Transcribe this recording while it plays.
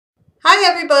Hi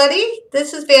everybody,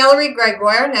 this is Valerie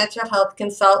Greguire, Natural Health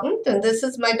Consultant, and this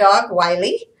is my dog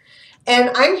Wiley.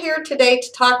 And I'm here today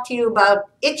to talk to you about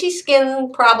itchy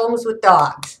skin problems with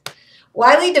dogs.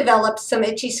 Wiley develops some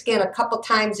itchy skin a couple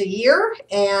times a year,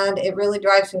 and it really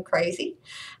drives him crazy.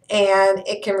 And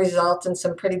it can result in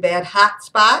some pretty bad hot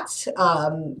spots,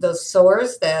 those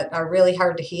sores that are really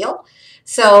hard to heal.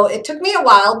 So it took me a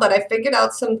while, but I figured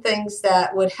out some things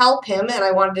that would help him, and I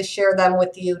wanted to share them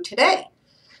with you today.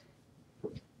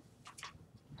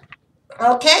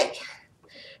 Okay,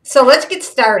 so let's get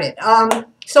started.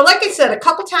 So like I said, a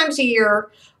couple times a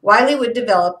year, Wiley would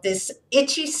develop this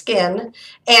itchy skin,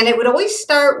 and it would always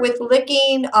start with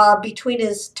licking between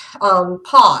his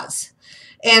paws.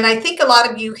 And I think a lot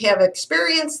of you have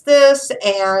experienced this,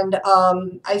 and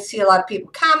I see a lot of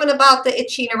people comment about the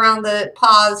itching around the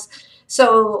paws.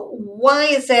 So why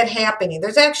is that happening?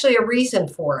 There's actually a reason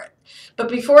for it. But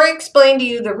before I explain to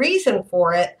you the reason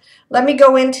for it, let me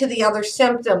go into the other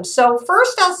symptoms. So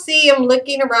first I'll see him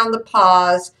licking around the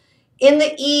paws. In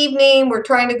the evening, we're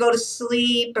trying to go to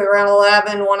sleep around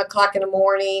 11, 1 o'clock in the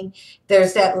morning.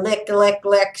 There's that lick, lick,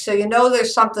 lick. So you know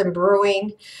there's something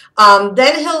brewing.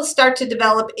 Then he'll start to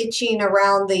develop itching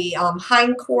around the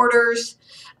hindquarters.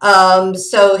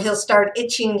 So he'll start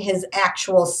itching his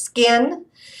actual skin.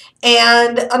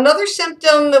 And another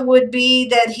symptom would be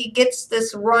that he gets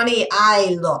this runny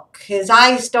eye look. His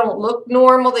eyes don't look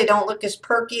normal. They don't look as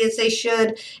perky as they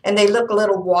should, and they look a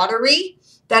little watery.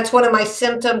 That's one of my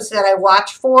symptoms that I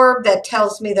watch for that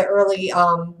tells me the early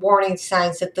warning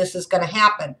signs that this is going to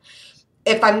happen.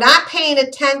 If I'm not paying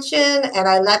attention and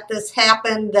I let this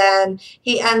happen, then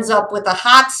he ends up with a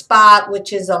hot spot,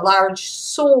 which is a large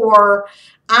sore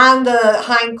on the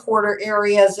hindquarter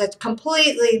areas. It's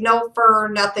completely no fur,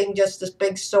 nothing, just this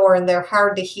big sore, and they're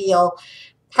hard to heal.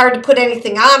 Hard to put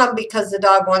anything on them because the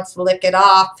dog wants to lick it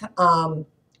off.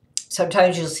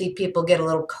 Sometimes you'll see people get a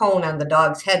little cone on the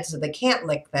dog's head so they can't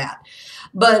lick that.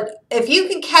 But if you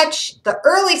can catch the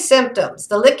early symptoms,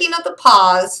 the licking of the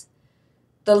paws,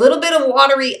 the little bit of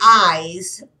watery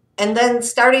eyes, and then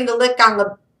starting to lick on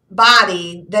the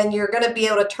body, then you're going to be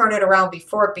able to turn it around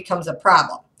before it becomes a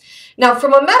problem. Now,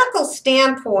 from a medical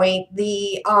standpoint,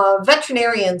 the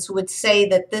veterinarians would say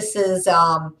that this is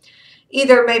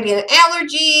either maybe an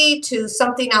allergy to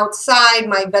something outside.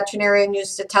 My veterinarian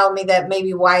used to tell me that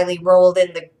maybe Wiley rolled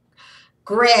in the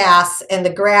grass, and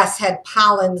the grass had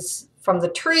pollens from the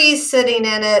trees sitting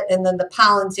in it, and then the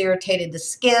pollens irritated the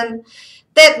skin.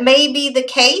 That may be the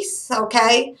case,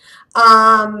 okay?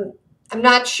 I'm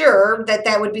not sure that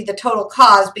that would be the total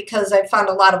cause because I found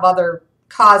a lot of other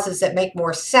causes that make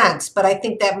more sense, but I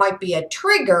think that might be a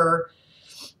trigger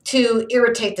to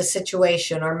irritate the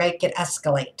situation or make it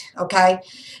escalate, okay?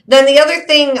 Then the other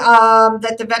thing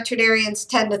that the veterinarians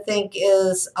tend to think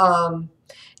is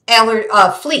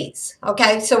fleas,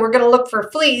 okay? So we're going to look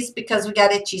for fleas because we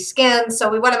got itchy skin, so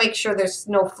we want to make sure there's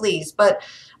no fleas. But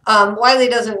Wiley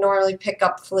doesn't normally pick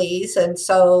up fleas, and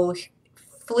so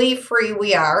flea-free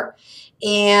we are.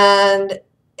 And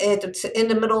it's in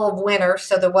the middle of winter,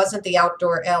 so there wasn't the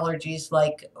outdoor allergies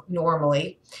like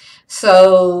normally.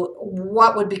 So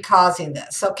what would be causing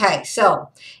this? Okay, so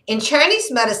in Chinese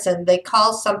medicine, they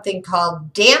call something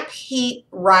called damp heat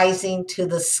rising to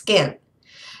the skin.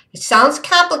 It sounds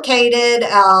complicated,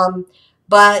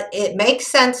 but it makes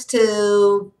sense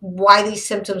to why these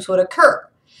symptoms would occur.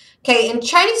 Okay, in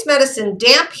Chinese medicine,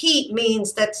 damp heat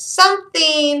means that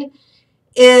something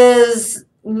is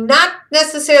not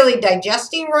necessarily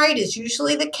digesting right is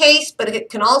usually the case, but it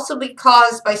can also be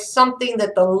caused by something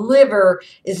that the liver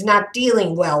is not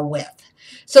dealing well with.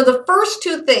 So the first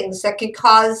two things that can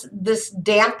cause this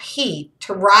damp heat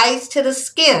to rise to the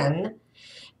skin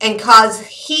and cause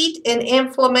heat and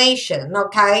inflammation,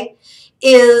 okay,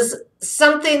 is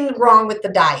something wrong with the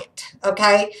diet,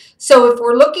 okay? So if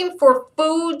we're looking for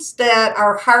foods that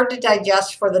are hard to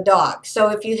digest for the dog, so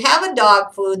if you have a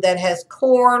dog food that has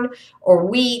corn or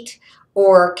wheat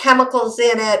or chemicals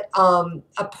in it,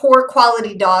 a poor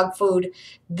quality dog food,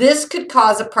 this could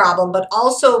cause a problem. But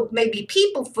also maybe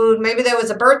people food. Maybe there was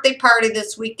a birthday party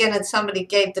this weekend and somebody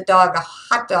gave the dog a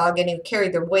hot dog and he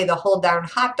carried away the whole darn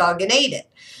hot dog and ate it.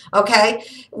 Okay?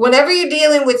 Whenever you're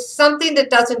dealing with something that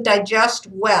doesn't digest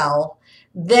well,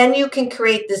 then you can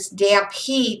create this damp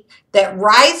heat that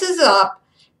rises up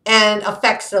and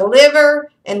affects the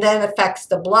liver and then affects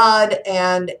the blood,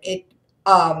 and it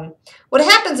what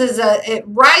happens is it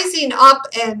rising up,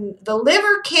 and the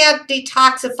liver can't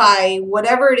detoxify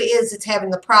whatever it is it's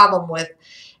having the problem with.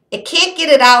 It can't get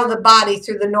it out of the body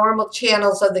through the normal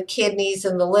channels of the kidneys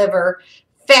and the liver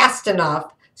fast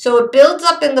enough. So it builds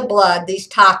up in the blood, these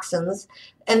toxins,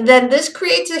 And then this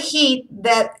creates a heat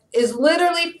that is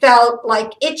literally felt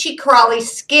like itchy, crawly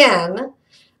skin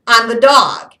on the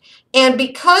dog. And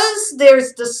because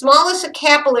there's the smallest of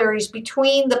capillaries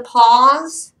between the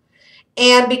paws,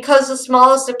 and because the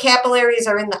smallest of capillaries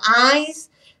are in the eyes,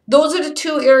 those are the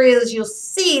two areas you'll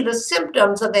see the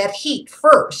symptoms of that heat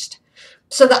first.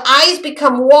 So the eyes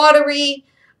become watery,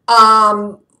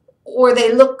 or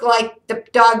they look like the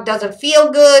dog doesn't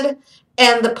feel good,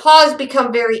 and the paws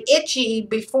become very itchy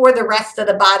before the rest of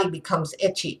the body becomes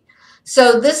itchy.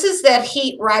 So this is that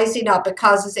heat rising up. It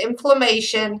causes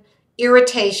inflammation,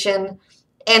 irritation,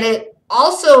 and it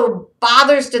also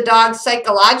bothers the dog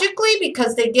psychologically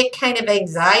because they get kind of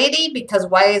anxiety because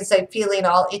why is they feeling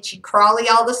all itchy crawly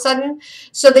all of a sudden?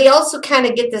 So they also kind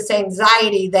of get this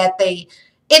anxiety that they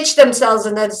itch themselves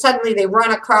and then suddenly they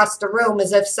run across the room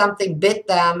as if something bit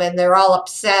them and they're all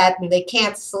upset and they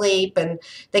can't sleep and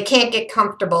they can't get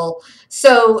comfortable.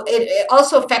 So it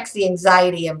also affects the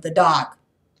anxiety of the dog.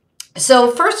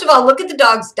 So first of all, look at the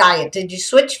dog's diet. Did you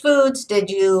switch foods? Did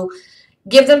you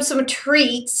give them some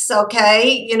treats?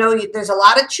 Okay, you know, there's a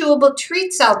lot of chewable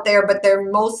treats out there, but they're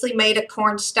mostly made of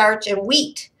cornstarch and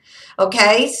wheat.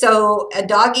 Okay, so a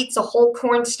dog eats a whole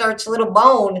cornstarch little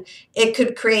bone, it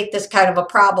could create this kind of a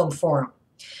problem for them.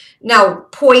 Now,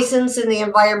 poisons in the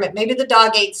environment. Maybe the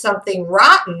dog ate something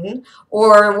rotten,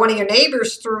 or one of your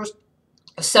neighbors threw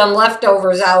some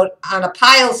leftovers out on a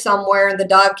pile somewhere and the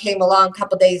dog came along a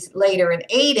couple days later and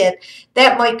ate it.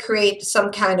 That might create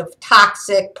some kind of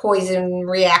toxic poison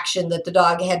reaction that the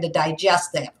dog had to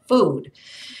digest that food.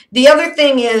 The other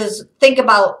thing is, think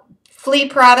about flea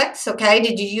products. Okay,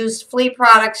 did you use flea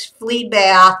products, flea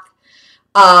bath,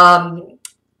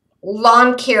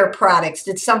 lawn care products?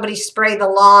 Did somebody spray the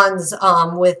lawns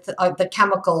with the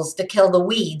chemicals to kill the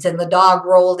weeds and the dog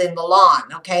rolled in the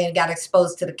lawn, okay, and got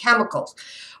exposed to the chemicals?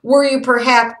 Were you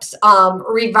perhaps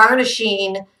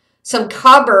revarnishing some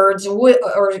cupboards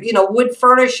or wood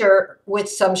furniture with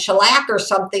some shellac or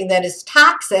something that is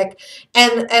toxic,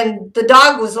 and the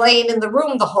dog was laying in the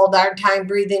room the whole darn time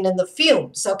breathing in the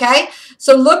fumes? Okay,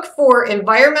 so look for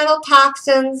environmental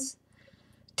toxins,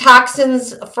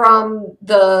 toxins from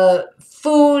the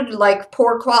food, like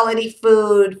poor quality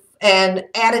food, and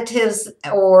additives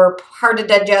or hard to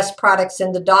digest products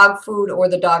in the dog food or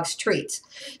the dog's treats.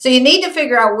 So you need to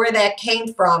figure out where that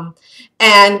came from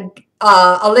and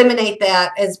eliminate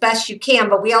that as best you can,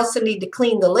 but we also need to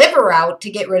clean the liver out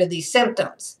to get rid of these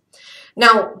symptoms.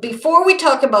 Now, before we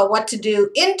talk about what to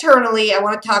do internally, I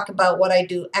want to talk about what I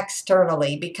do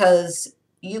externally, because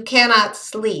you cannot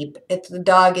sleep if the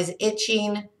dog is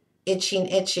itching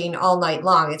all night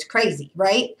long. It's crazy,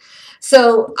 right?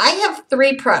 So I have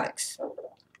 3 products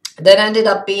that ended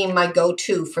up being my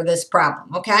go-to for this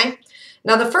problem, okay?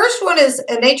 Now, the first one is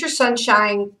a Nature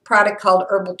Sunshine product called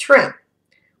Herbal Trim.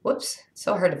 Whoops, it's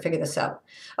so hard to figure this out.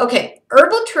 Okay,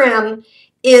 Herbal Trim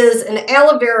is an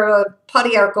aloe vera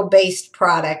podiarco-based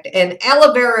product, and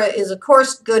aloe vera is, of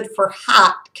course, good for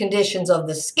hot conditions of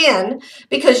the skin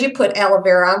because you put aloe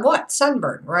vera on what?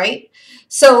 Sunburn, right?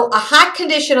 So a hot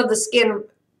condition of the skin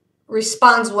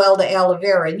responds well to aloe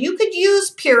vera, and you could use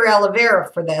pure aloe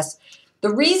vera for this.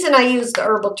 The reason I use the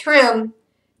Herbal Trim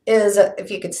is,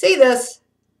 if you can see this,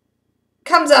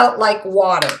 comes out like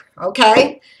water,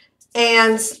 okay?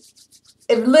 And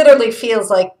it literally feels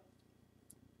like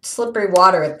slippery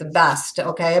water at the best,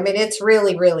 okay? I mean, it's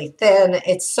really, really thin.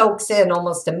 It soaks in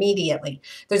almost immediately.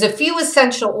 There's a few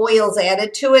essential oils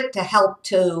added to it to help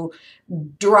to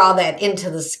draw that into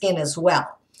the skin as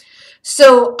well.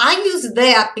 So I use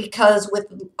that because with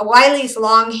Wiley's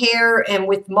long hair and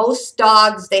with most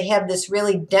dogs, they have this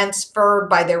really dense fur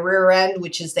by their rear end,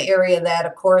 which is the area that,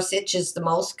 of course, itches the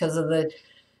most because of the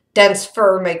dense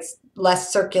fur makes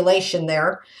less circulation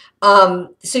there.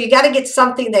 So you got to get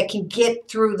something that can get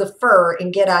through the fur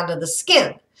and get onto the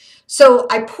skin. So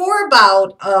I pour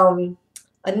about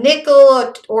a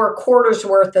nickel or a quarter's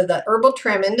worth of the Herbal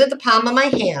Trim into the palm of my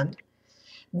hand.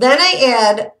 Then I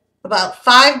add about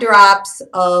 5 drops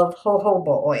of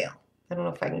jojoba oil. I don't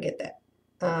know if I can get that.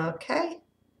 Okay.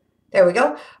 There we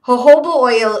go. Jojoba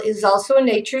oil is also a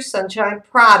Nature Sunshine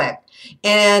product.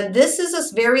 And this is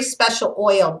a very special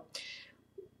oil.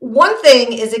 One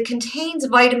thing is it contains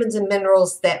vitamins and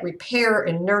minerals that repair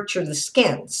and nurture the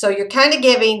skin. So you're kind of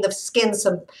giving the skin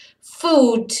some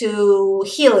food to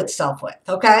heal itself with,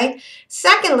 okay?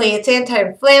 Secondly, it's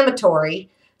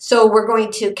anti-inflammatory. So we're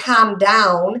going to calm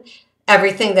down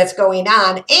everything that's going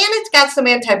on. And it's got some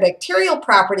antibacterial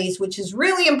properties, which is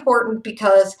really important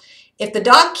because if the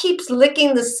dog keeps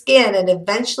licking the skin and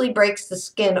eventually breaks the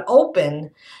skin open,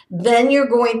 then you're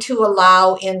going to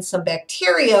allow in some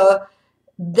bacteria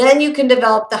then you can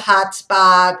develop the hot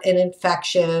spot, an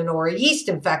infection, or a yeast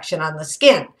infection on the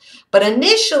skin. But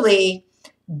initially,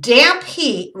 damp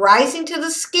heat rising to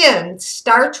the skin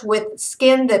starts with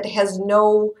skin that has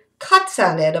no cuts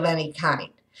on it of any kind.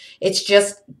 It's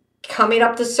just coming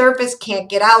up the surface, can't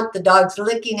get out. The dog's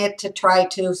licking it to try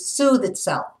to soothe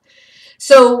itself.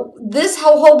 So this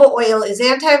jojoba oil is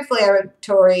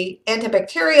anti-inflammatory,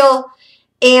 antibacterial,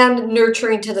 and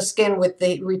nurturing to the skin with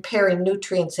the repairing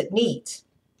nutrients it needs.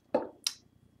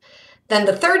 Then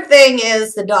the third thing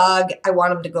is the dog, I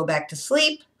want him to go back to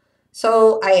sleep.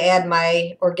 So I add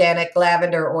my organic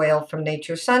lavender oil from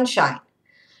Nature's Sunshine.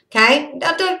 Okay,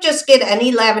 now don't just get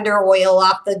any lavender oil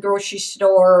off the grocery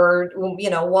store or,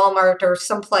 Walmart or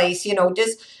someplace,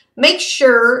 just make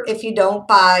sure if you don't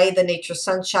buy the Nature's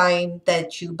Sunshine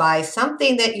that you buy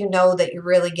something that you know that you're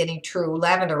really getting true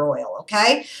lavender oil,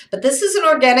 okay? But this is an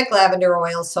organic lavender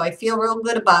oil, so I feel real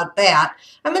good about that.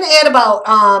 I'm going to add about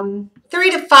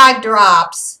 3 to 5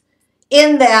 drops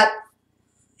in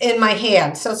my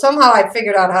hand. So somehow I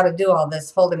figured out how to do all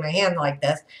this holding my hand like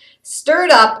this. Stir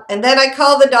it up, and then I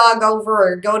call the dog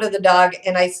over or go to the dog,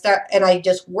 and I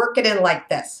just work it in like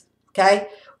this, okay?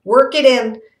 Work it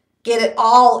in, get it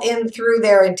all in through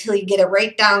there until you get it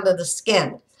right down to the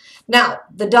skin. Now,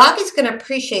 the dog is going to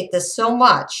appreciate this so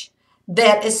much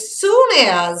that as soon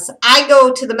as I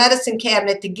go to the medicine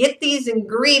cabinet to get these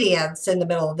ingredients in the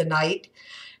middle of the night,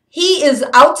 he is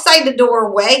outside the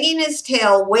door wagging his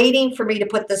tail, waiting for me to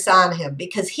put this on him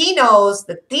because he knows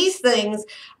that these things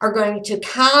are going to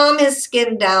calm his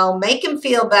skin down, make him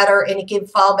feel better, and he can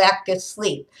fall back to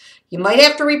sleep. You might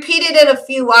have to repeat it in a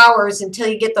few hours until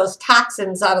you get those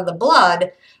toxins out of the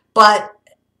blood, but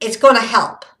it's going to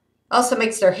help. Also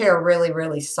makes their hair really,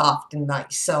 really soft and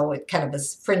nice, so it kind of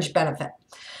is fringe benefit.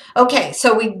 Okay,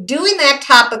 so we're doing that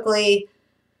topically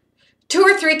 2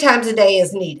 or 3 times a day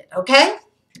as needed, okay?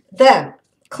 Then,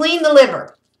 clean the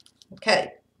liver.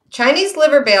 Okay, Chinese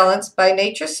Liver Balance by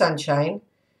Nature's Sunshine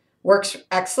works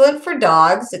excellent for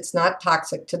dogs. It's not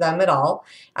toxic to them at all.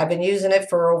 I've been using it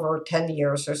for over 10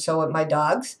 years or so with my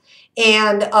dogs.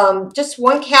 And just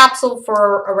 1 capsule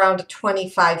for around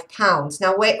 25 pounds.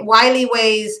 Now, Wiley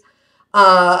weighs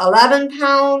 11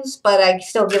 pounds, but I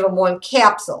still give him 1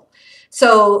 capsule.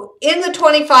 So in the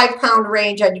 25-pound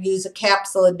range, I'd use a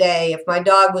capsule a day. If my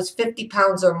dog was 50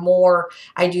 pounds or more,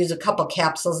 I'd use a couple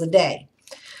capsules a day.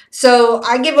 So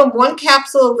I give them 1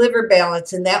 capsule of Liver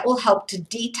Balance, and that will help to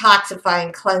detoxify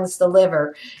and cleanse the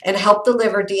liver and help the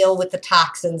liver deal with the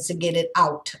toxins to get it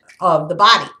out of the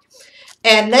body.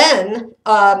 And then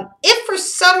if for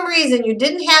some reason you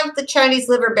didn't have the Chinese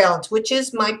Liver Balance, which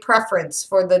is my preference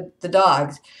for the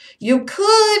dogs, you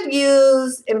could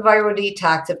use Enviro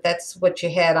Detox if that's what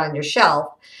you had on your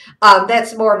shelf.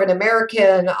 That's more of an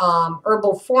American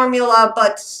herbal formula,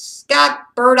 but it's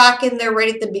got burdock in there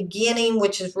right at the beginning,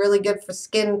 which is really good for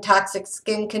toxic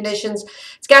skin conditions.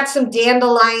 It's got some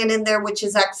dandelion in there, which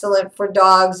is excellent for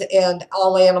dogs and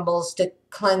all animals to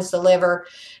cleanse the liver.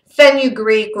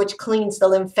 Fenugreek, which cleans the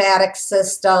lymphatic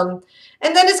system.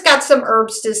 And then it's got some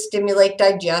herbs to stimulate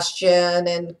digestion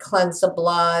and cleanse the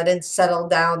blood and settle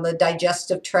down the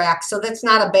digestive tract. So that's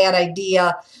not a bad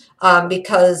idea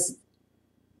because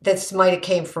this might have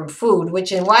came from food,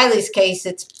 which in Wiley's case,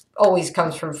 it's always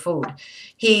comes from food.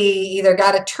 He either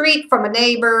got a treat from a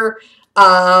neighbor,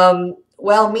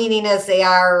 well-meaning as they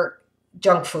are,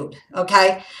 junk food,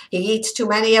 okay? He eats too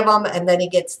many of them, and then he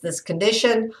gets this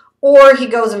condition, or he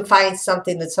goes and finds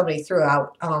something that somebody threw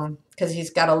out because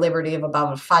he's got a liberty of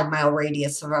about a 5-mile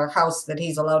radius of our house that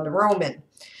he's allowed to roam in.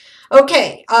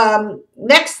 Okay,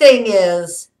 next thing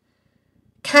is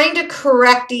kind of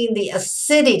correcting the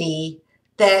acidity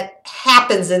that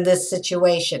happens in this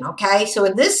situation, okay? So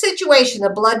in this situation, the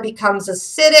blood becomes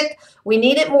acidic. We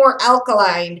need it more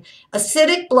alkaline.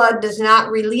 Acidic blood does not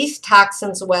release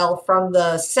toxins well from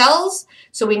the cells,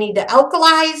 so we need to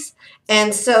alkalize.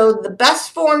 And so the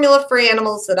best formula for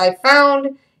animals that I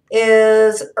found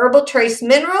is Herbal Trace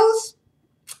Minerals,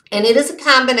 and it is a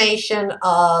combination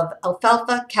of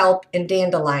alfalfa, kelp, and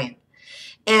dandelion.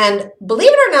 And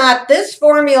believe it or not, this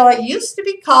formula used to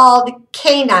be called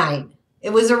Canine.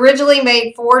 It was originally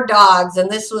made for dogs, and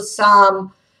this was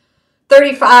some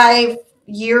 35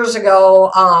 years ago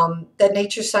that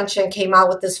Nature's Sunshine came out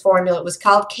with this formula. It was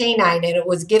called Canine, and it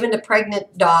was given to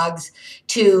pregnant dogs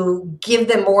to give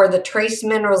them more of the trace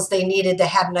minerals they needed to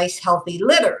have nice, healthy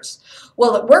litters.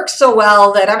 Well, it works so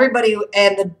well that everybody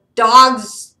and the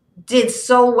dogs did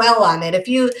so well on it.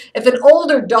 If an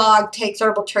older dog takes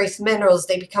herbal trace minerals,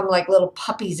 they become like little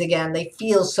puppies again. They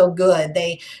feel so good.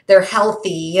 They're healthy,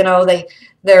 you know,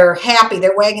 they're happy,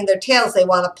 they're wagging their tails, they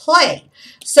want to play.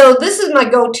 So this is my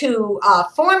go-to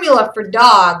formula for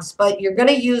dogs, but you're going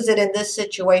to use it in this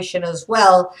situation as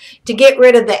well to get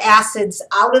rid of the acids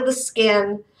out of the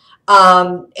skin,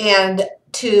 and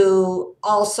to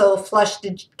also flush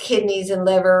the kidneys and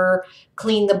liver,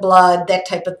 clean the blood, that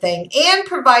type of thing, and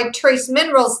provide trace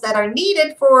minerals that are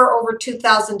needed for over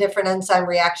 2,000 different enzyme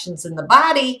reactions in the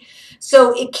body.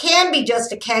 So it can be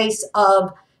just a case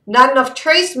of not enough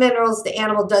trace minerals, the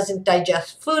animal doesn't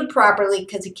digest food properly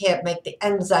because he can't make the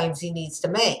enzymes he needs to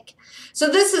make. So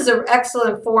this is an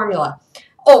excellent formula.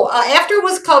 Oh, after it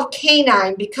was called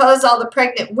Canine, because all the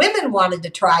pregnant women wanted to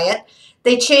try it,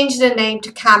 they changed the name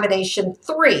to Combination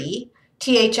 3,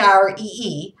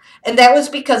 THREE, and that was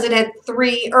because it had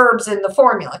 3 herbs in the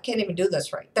formula. I can't even do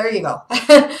this right. There you go.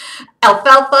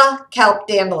 Alfalfa, kelp,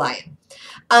 dandelion.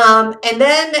 And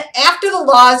then after the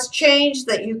laws changed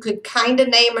that you could kind of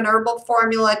name an herbal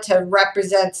formula to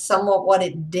represent somewhat what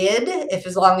it did, if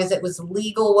as long as it was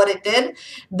legal what it did,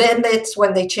 then that's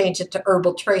when they changed it to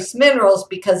herbal trace minerals,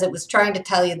 because it was trying to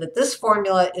tell you that this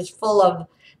formula is full of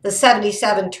the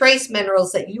 77 trace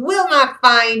minerals that you will not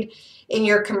find in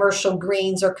your commercial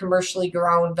greens or commercially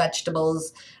grown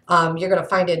vegetables. You're going to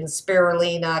find it in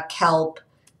spirulina, kelp,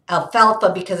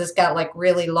 alfalfa, because it's got like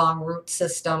really long root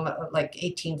system, like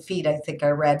 18 feet, I think I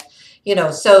read, you know,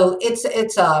 so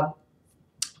it's a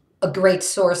great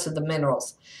source of the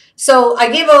minerals. So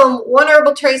I give them 1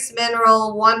 herbal trace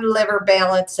mineral, 1 liver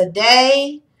balance a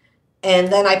day,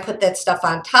 and then I put that stuff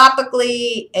on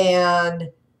topically,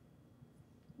 and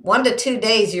 1 to 2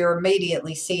 days, you're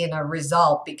immediately seeing a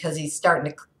result because he's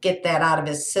starting to get that out of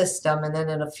his system. And then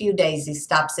in a few days, he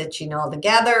stops itching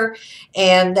altogether.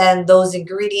 And then those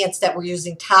ingredients that we're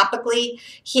using topically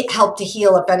help to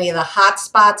heal up any of the hot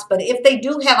spots. But if they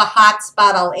do have a hot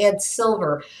spot, I'll add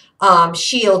silver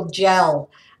shield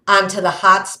gel onto the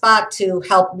hot spot to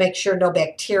help make sure no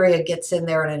bacteria gets in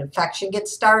there and an infection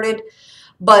gets started.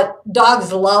 But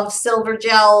dogs love silver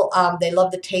gel. They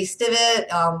love the taste of it.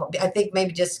 I think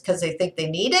maybe just because they think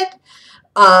they need it.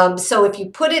 So if you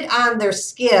put it on their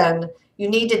skin, you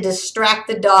need to distract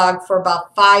the dog for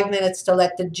about 5 minutes to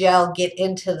let the gel get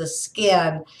into the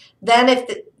skin. Then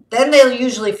then they'll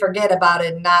usually forget about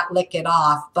it and not lick it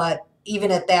off. But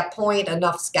even at that point,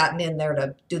 enough's gotten in there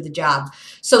to do the job.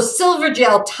 So silver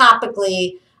gel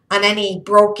topically on any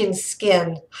broken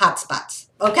skin hot spots.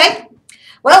 Okay?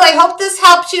 Well, I hope this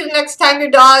helps you the next time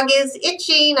your dog is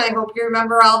itching. I hope you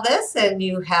remember all this and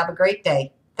you have a great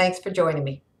day. Thanks for joining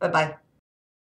me. Bye-bye.